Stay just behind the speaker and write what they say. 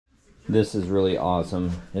This is really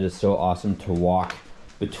awesome. It is so awesome to walk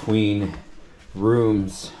between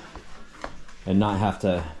rooms and not have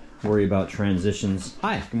to worry about transitions.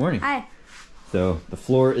 Hi, good morning. Hi. So the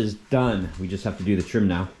floor is done. We just have to do the trim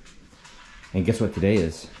now. And guess what today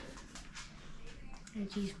is?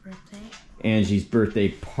 Angie's birthday. Angie's birthday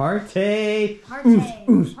party. Party.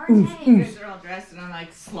 Party. You guys are all dressed and I'm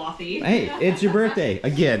like sloppy. Hey, it's your birthday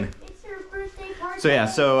again. It's your birthday party. So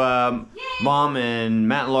yeah, Mom and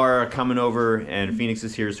Matt and Laura are coming over and Phoenix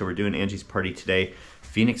is here, so we're doing Angie's party today.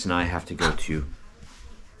 Phoenix and I have to go to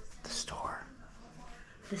the store.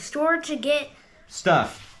 The store to get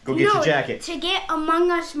Stuff. Go get your jacket. To get Among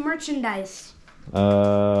Us merchandise.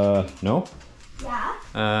 No.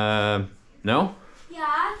 Yeah. No?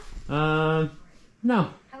 Yeah. No.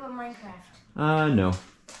 How about Minecraft? No.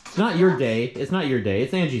 It's not your day. It's not your day.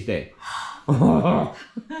 It's Angie's day.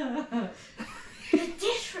 The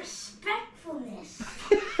disrespectfulness.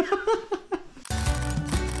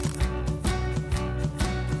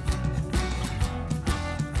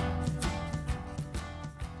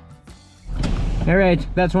 All right,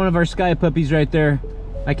 that's one of our sky puppies right there.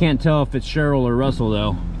 I can't tell if it's Cheryl or Russell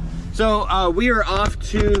though. So we are off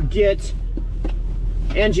to get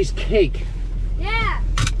Angie's cake. Yeah.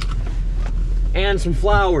 And some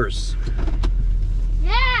flowers.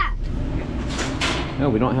 Yeah. No,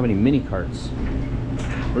 we don't have any mini carts.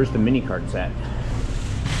 Where's the mini carts at?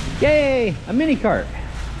 Yay, a mini cart.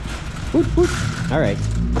 Woot, woot. All right.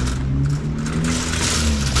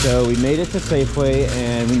 So we made it to Safeway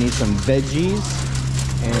and we need some veggies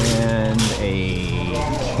and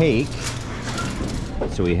a cake.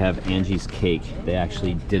 So we have Angie's cake. They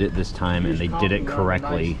actually did it this time and they did it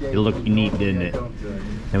correctly. It looked neat, didn't it?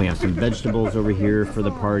 Then we have some vegetables over here for the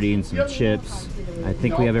party and some chips. I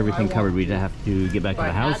think we have everything covered. We just have to get back to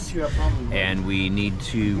the house and we need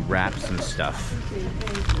to wrap some stuff.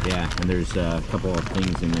 Yeah, and there's a couple of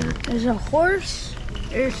things in there. There's a horse.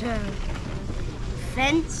 There's a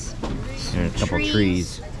fence. And a couple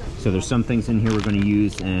trees. So there's some things in here we're going to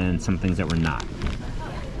use and some things that we're not.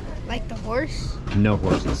 Like the horse? No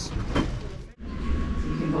horses. You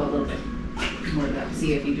can go a little bit more of that.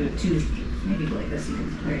 See if you do it too. Maybe go like this. You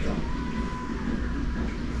can, there you go.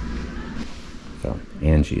 So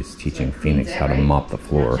Angie is teaching Phoenix how to mop the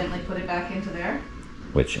floor, Gently put it back into there.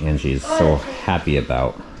 which Angie is so happy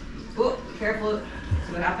about. Oh, be careful.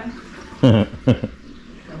 See what happened? Oh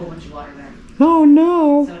A whole bunch of water there.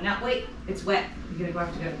 no! So now, wait, it's wet. You're gonna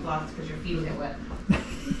have to get a cloth because your feet will get wet.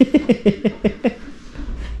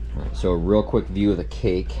 So a real quick view of the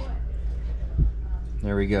cake.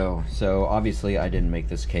 There we go. So obviously I didn't make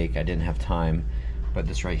this cake. I didn't have time. But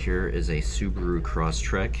this right here is a Subaru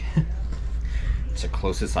Crosstrek. It's the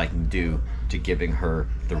closest I can do to giving her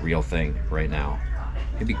the real thing right now.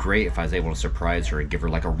 It'd be great if I was able to surprise her and give her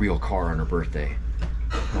like a real car on her birthday.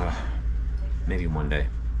 Maybe one day.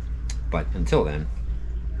 But until then,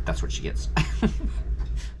 that's what she gets.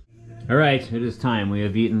 All right, it is time. We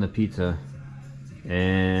have eaten the pizza.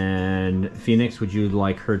 And Phoenix, would you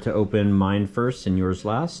like her to open mine first and yours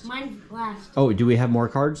last? Mine last. Oh, do we have more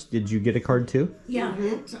cards? Did you get a card too? Yeah,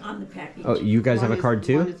 it's on the package. Oh, you guys have a card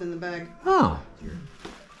too? One is in the bag. Oh.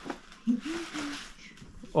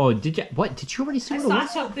 Oh, did you? What? Did you already see I what it saw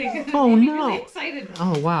was? something. Oh, Made me no. really excited.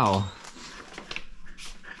 Oh, wow.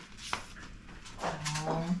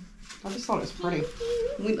 I just thought it was pretty.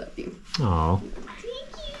 We love you. Oh.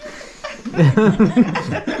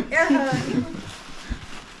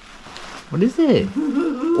 What is it?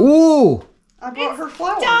 Ooh! I brought her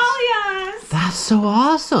flowers. Dahlias! That's so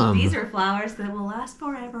awesome! These are flowers that will last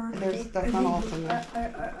forever. There's stuff else in there.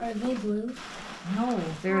 Are they blue? No,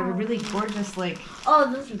 they're really gorgeous, like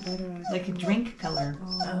Oh, those are better. a drink color.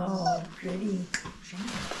 Oh, pretty.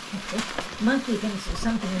 Monkey thinks there's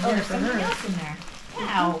something in Oh, there there's for something her. else in there.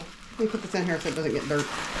 Wow. We put this in here so it doesn't get dirt.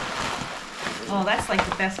 Oh, that's like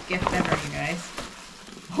the best gift ever, you guys.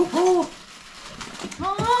 Oh, oh,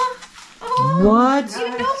 oh. What? You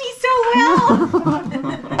know me so well.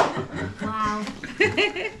 Wow.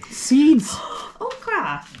 Seeds!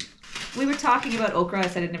 Okra. We were talking about okra. I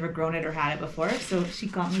said I'd never grown it or had it before, so she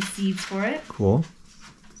got me seeds for it. Cool.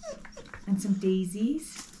 And some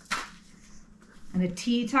daisies. And a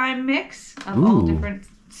tea time mix of all Ooh. different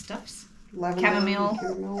stuffs. Lavender, Chamomile.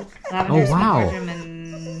 chamomile. Lavender, Oh, wow. cardamom,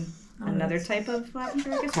 and another type of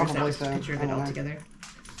lavender, I guess. Or is that Probably just a so. picture of I it don't all know. together.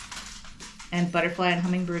 And butterfly and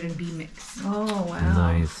hummingbird and bee mix. Oh, wow.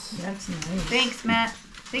 Nice. That's nice. Thanks, Matt.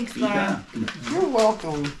 Thanks, Laura. You're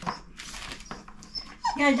welcome.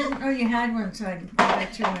 Yeah, I didn't know you had one, so I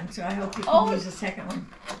got you one, so I hope you can use the second one.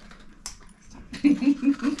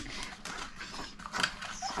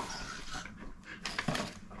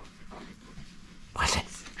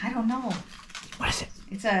 don't know. What is it?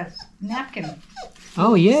 It's a napkin.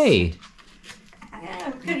 Oh, yay!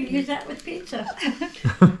 Yeah, we could have used that with pizza.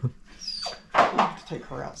 I'll have to take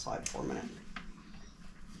her outside for a minute.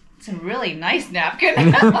 It's a really nice napkin.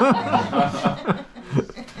 It's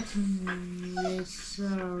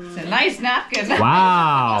a nice napkin.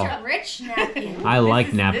 Wow! It's a rich napkin. I like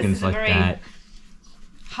This is napkins a like very that.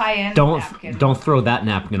 High-end Don't napkin. don't throw that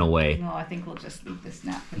napkin away. No, I think we'll just leave this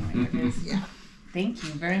napkin where it is. Yeah. Thank you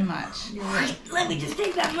very much. Let me just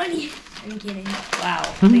take that money. I'm kidding. Wow,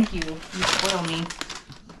 thank you. You spoil me.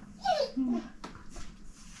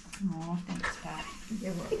 Oh, thanks, Pat.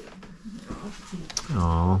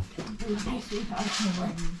 Oh.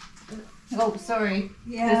 Oh, sorry.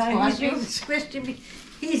 Yeah, This he's squash being squished to me.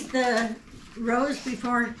 He's the rose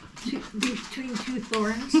between two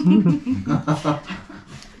thorns. Is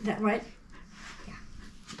that right?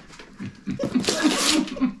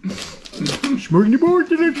 Smorgy board,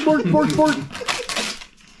 sport.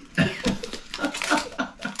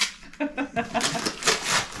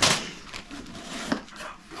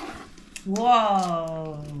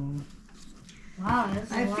 Whoa. Wow,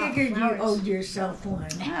 that's a I lot of figured you flowers. owed yourself one.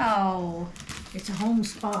 Wow. It's a home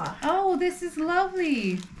spa. Oh, this is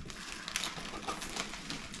lovely.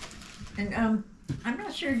 And I'm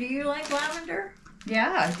not sure, do you like lavender?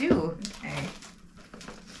 Yeah, I do. Okay.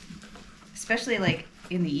 Especially like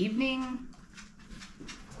in the evening.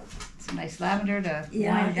 Some nice lavender to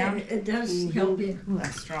Yeah, wind down. it does help you. Ooh,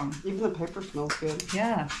 that's strong. Even the paper smells good.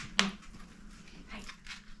 Yeah.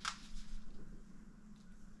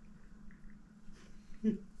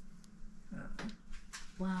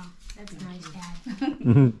 Wow, that's nice, Dad.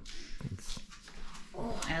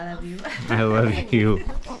 I love you. I love you.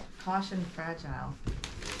 Caution fragile.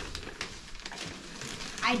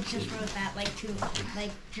 I just wrote that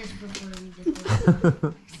just before we did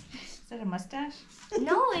this. Is that a mustache?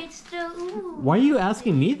 No, it's the ooh. Why are you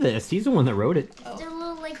asking me this? He's the one that wrote it. It's a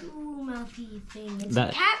little ooh mouthy thing. It's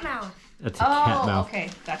That- a cat mouth. That's a cat mouth. Okay,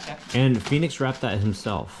 gotcha. And Phoenix wrapped that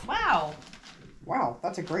himself. Wow. Wow,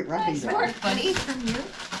 that's a great wrapping Nice job. work, buddy. From you?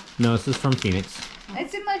 No, this is from Phoenix.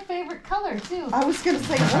 It's in my favorite color too. I was gonna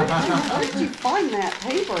say, where did you find that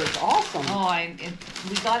paper? It's awesome. Oh,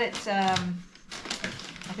 we got it. I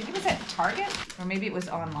think it was at Target, or maybe it was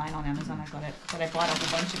online on Amazon. I got it, but I bought a whole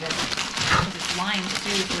bunch of it because it's lined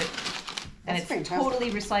too, so and That's it's fantastic. totally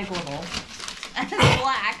recyclable. And it's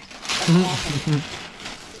black. That's awesome.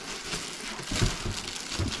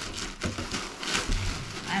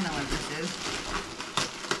 I know what this is.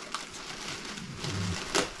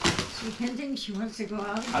 She hinting she wants to go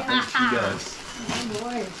out I again? think she does. Oh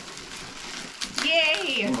boy.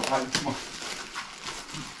 Yay!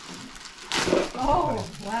 Oh,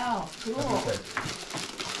 wow, cool. Okay.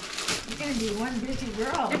 You're gonna be one busy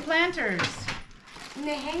girl. They're planters. And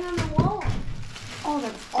they hang on the wall. Oh,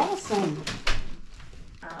 that's awesome.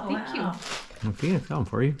 Oh, Thank you. wow. Well, Phoenix, got 'em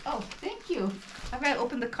for you. Oh, thank you. I've got to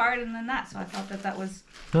open the card and then that, so I thought that was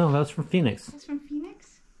No, that was from Phoenix. that's from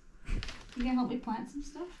Phoenix. You gonna help me plant some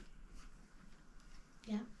stuff?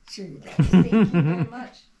 Sure you do. Thank you very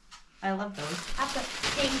much. I love those.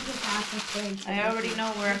 Thank you, Papa. Thank you. I already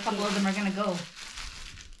know where a couple of them are gonna go.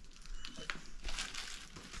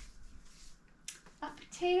 A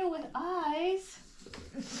potato with eyes.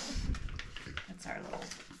 That's our little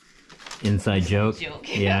Inside joke. joke.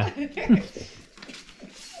 Yeah.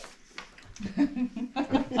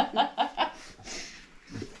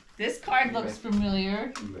 This card looks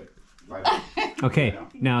familiar. Okay,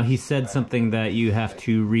 now he said something that you have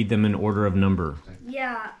to read them in order of number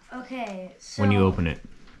Yeah, okay. So, when you open it.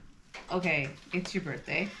 Okay, it's your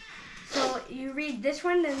birthday. So you read this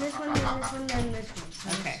one, then this one, then this one, then this one. So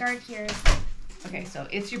Okay. start here. Okay, so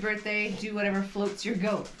it's your birthday. Do whatever floats your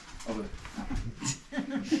goat.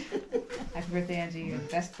 Happy birthday, Angie. You're the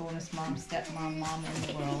best bonus mom, stepmom, mom in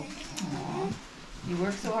the world. Aww. You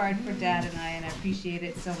work so hard for Dad and I appreciate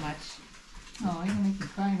it so much. Oh, you're gonna make me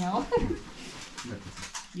cry now.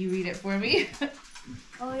 You read it for me.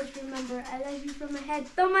 Always remember, I love you from my head.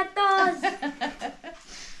 Tomatos!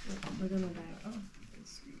 Look on my back.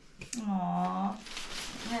 Aww.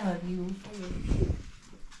 I love you.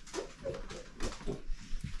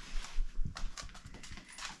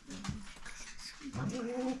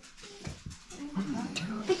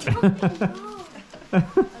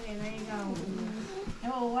 Okay, there you go.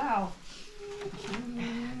 Oh, wow.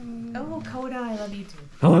 Oh, Coda, I love you too.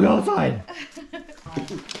 Oh, go outside!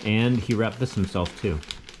 And he wrapped this himself too.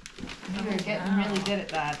 You're getting really good at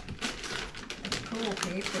that. Cool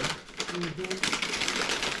paper. Yeah.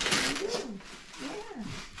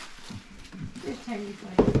 This time you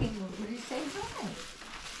find came over to say hi.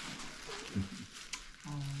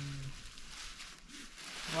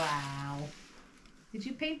 Did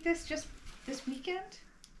you paint this just this weekend?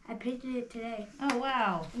 I painted it today Oh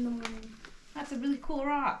wow, in the morning. that's a really cool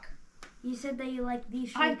rock. You said that you like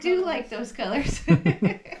these. I shade do colors. like those colors.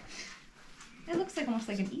 It looks like almost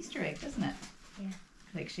like an Easter egg, doesn't it? Yeah.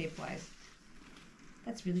 Like shape-wise.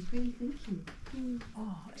 That's really pretty. Thank you.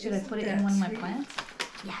 Oh, Should I isn't put it in that one of my sweet? plants?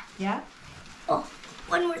 Yeah. Yeah. Oh,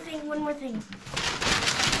 one more thing. One more thing.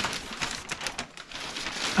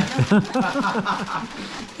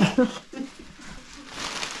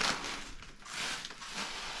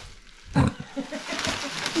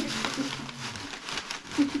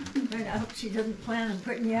 Right, I hope she doesn't plan on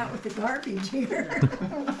putting you out with the garbage here.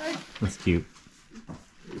 That's cute.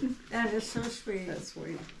 That is so sweet. That's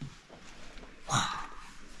sweet.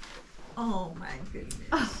 Oh my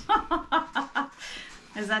goodness.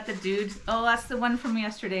 Is that the dude? Oh, that's the one from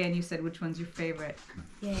yesterday, and you said which one's your favorite?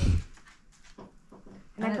 Yeah.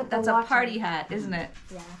 And I And put that's the a watch party on. hat, isn't it?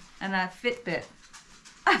 Yeah. And a Fitbit.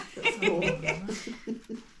 That's cool.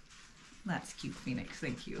 That's cute, Phoenix.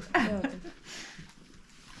 Thank you.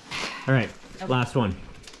 All right, last one.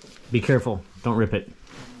 Be careful. Don't rip it.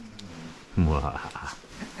 Mwah.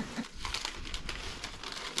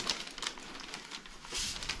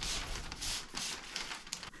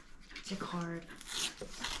 It's a card.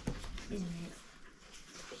 Isn't it?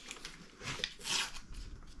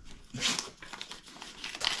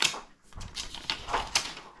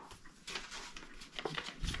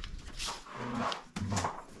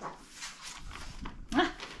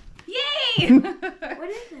 Yay! What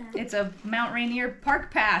is that? It's a Mount Rainier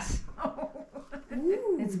Park Pass.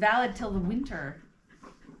 Ooh. It's valid till the winter.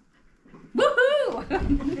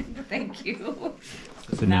 Woohoo! Thank you.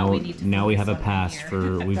 So Now now we need to now we have a focus on pass here.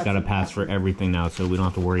 for we've got a pass for everything now, so we don't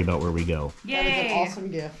have to worry about where we go. That is an Yay!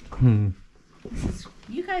 awesome gift.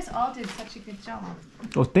 You guys all did such a good job.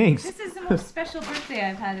 Oh, thanks. This is the most special birthday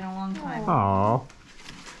I've had in a long time. Aww.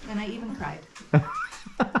 And I even cried.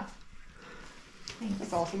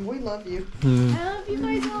 That's awesome. We love you. I love you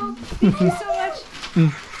guys all. Thank you so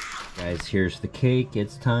much. Guys, here's the cake.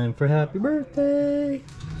 It's time for happy birthday.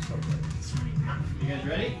 You guys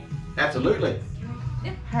ready? Absolutely.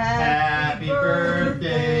 Happy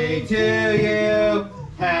birthday to you.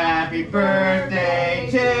 Happy birthday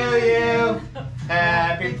to you.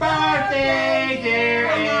 Happy birthday, dear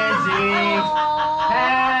Angie.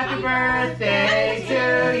 Happy birthday to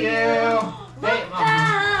you. Hey, Mom.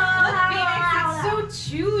 Phoenix, it's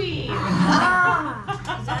so chewy.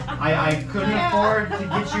 I couldn't afford to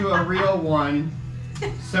get you a real one,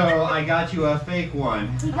 so I got you a fake one.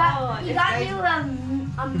 He got you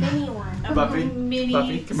a mini one. Buffy, Mini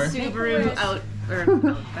Buffy, come here. Subaru Outback.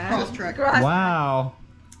 Crosstrek. Wow.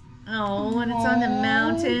 Oh, and it's on the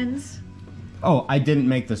mountains. Oh, I didn't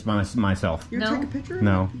make this myself. You No. take a picture of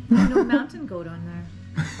No. No mountain goat on there.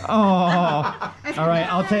 Oh. All right,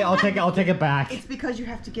 I'll take it back. It's because you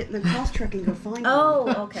have to get in the Crosstrek and go find Oh,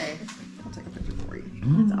 one. okay. I'll take a picture for you.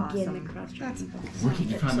 That's Get in the awesome. cross That's Where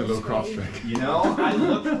did you find the little Crosstrek? You know, I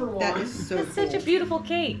looked for That one, is so That's cool. such a beautiful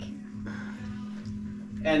cake.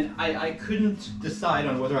 and I couldn't decide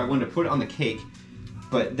on whether I wanted to put it on the cake,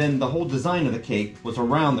 but then the whole design of the cake was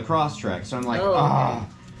around the Crosstrek, so I'm like, Oh, ah.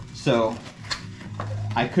 So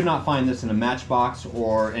I could not find this in a Matchbox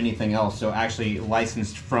or anything else, so actually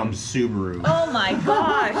licensed from Subaru. Oh my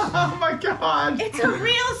gosh. Oh my god! It's a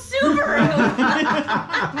real Subaru.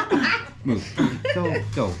 Move.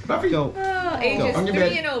 Go. Buffy. Go. Oh, ages On your 3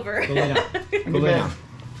 bed. and over. Go lay down. Go lay down.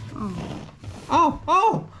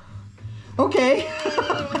 Oh. Okay.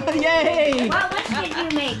 Yay. What did you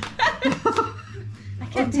make? I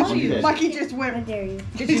can't tell you. Okay. Mikey just How went. dare you?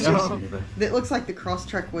 It looks like the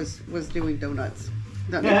Crosstrek was doing donuts.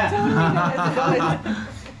 Yeah.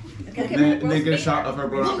 And then get a shot of our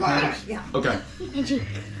blown out candles? Yeah. Okay.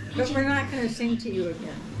 But we're not going to sing to you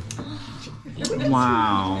again.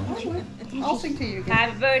 Wow. I'll sing to you again.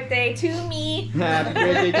 Happy birthday to me. Happy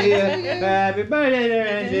birthday to you. Happy birthday, dear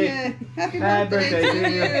Angie. Yeah. Happy Happy birthday birthday to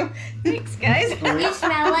to you. Thanks, guys. You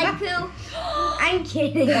smell like poo. I'm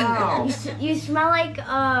kidding. Wow. You smell like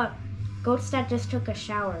goats that just took a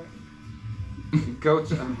shower.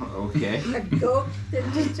 Goats. Okay. A goat that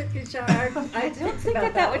just took a shower. I don't think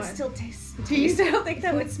that would still taste. I don't think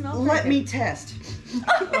that would smell. Let me test.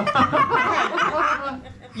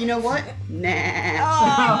 You know what? Nah.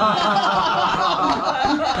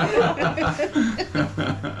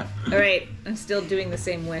 All right, I'm still doing the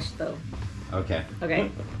same wish though. Okay. Okay.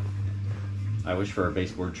 I wish for our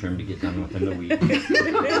baseboard trim to get done within the week.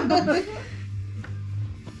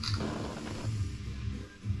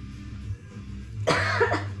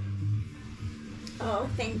 Oh,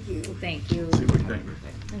 thank you. Thank you. See what you think.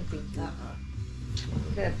 Thank you.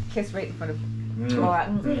 Get a kiss right in front of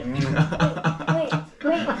Quarter pated. Wait,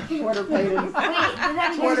 did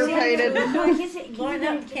that Quarter pated. No, I guess it Going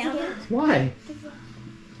up, counting. Why?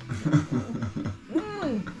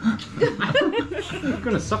 You're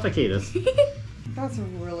gonna suffocate us. That's a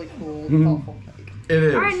really cool, thoughtful cake. It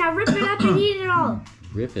is. Alright, now rip it up and eat it all.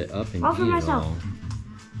 Rip it up and All for eat myself.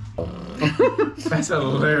 it all. That's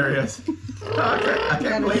hilarious. I can't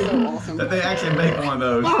That is believe so awesome. that they actually make one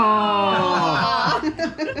of those.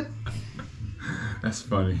 That's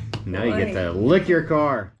funny. Now you get to lick your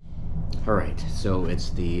car. All right, so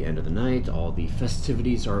it's the end of the night. All the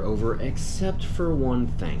festivities are over except for one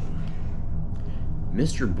thing.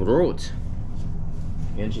 Mr. Brot.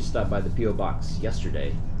 Angie stopped by the P.O. box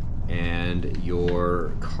yesterday and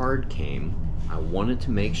your card came. I wanted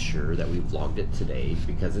to make sure that we vlogged it today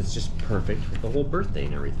because it's just perfect with the whole birthday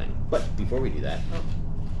and everything. But before we do that,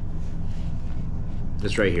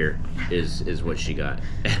 this right here is what she got.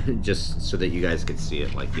 Just so that you guys could see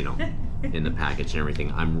it, like, you know, in the package and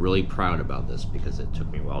everything. I'm really proud about this because it took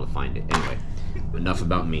me a while to find it. Anyway, enough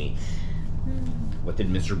about me. What did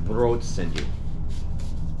Mr. Brot send you?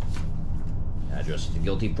 Address to the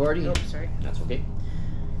guilty party? Oh, sorry. That's okay.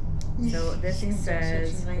 So this Seems like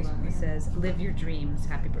says, such a nice hold on, it man. says, live your dreams,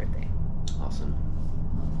 happy birthday. Awesome.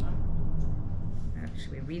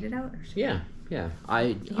 Should we read it out? Or should Yeah, yeah.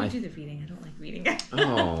 you do the reading. I don't like reading it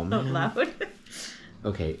Oh, out man. loud.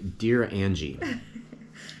 Okay, dear Angie,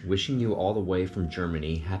 wishing you all the way from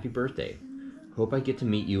Germany, happy birthday. Hope I get to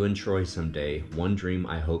meet you and Troy someday. One dream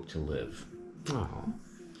I hope to live. Oh,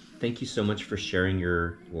 thank you so much for sharing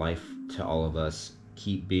your life to all of us.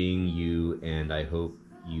 Keep being you, and I hope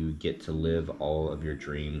you get to live all of your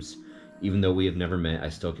dreams. Even though we have never met, I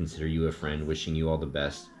still consider you a friend. Wishing you all the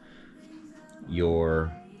best.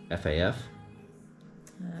 Your FAF?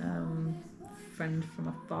 Friend from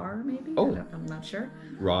afar, maybe? Oh. I'm not sure.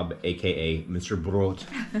 Rob, aka Mr. Brot.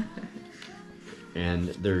 And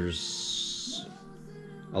there's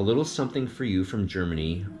a little something for you from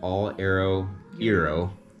Germany. All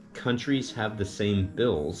Euro. Countries have the same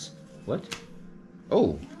bills. What?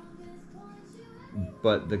 Oh.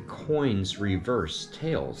 But the coin's reverse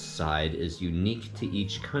tails side is unique to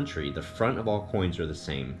each country. The front of all coins are the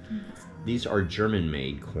same. These are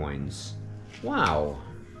German-made coins. Wow.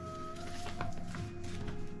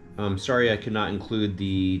 I'm sorry I could not include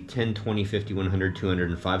the 10, 20, 50, 100, 200,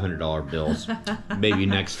 and $500 bills. Maybe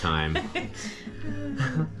next time.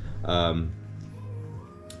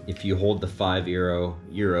 If you hold the 5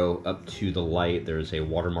 euro up to the light, there's a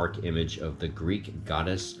watermark image of the Greek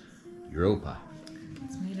goddess Europa.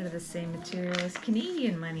 It's made out of the same material as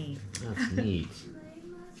Canadian money. That's neat.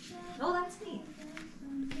 Oh, that's neat.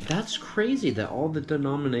 That's crazy that all the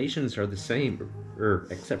denominations are the same, or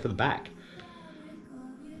except for the back.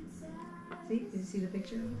 See? Did you see the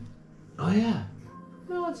picture? Oh yeah.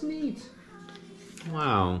 Oh, that's neat.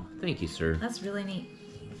 Wow. Thank you, sir. That's really neat.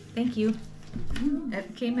 Thank you.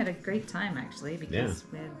 It came at a great time, actually, because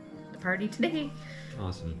we had the party today.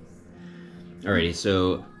 Awesome. Alrighty,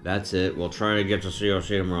 so that's it. We'll try to get to see you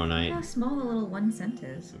tomorrow night. How small the little 1 cent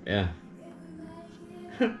is. Yeah.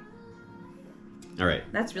 Alright.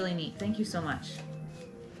 That's really neat. Thank you so much.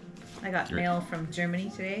 I got mail from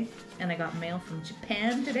Germany today, and I got mail from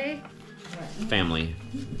Japan today. Family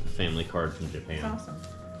card from It's Japan. awesome.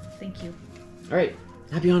 Thank you. Alright.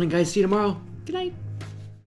 Happy hunting, guys. See you tomorrow. Good night.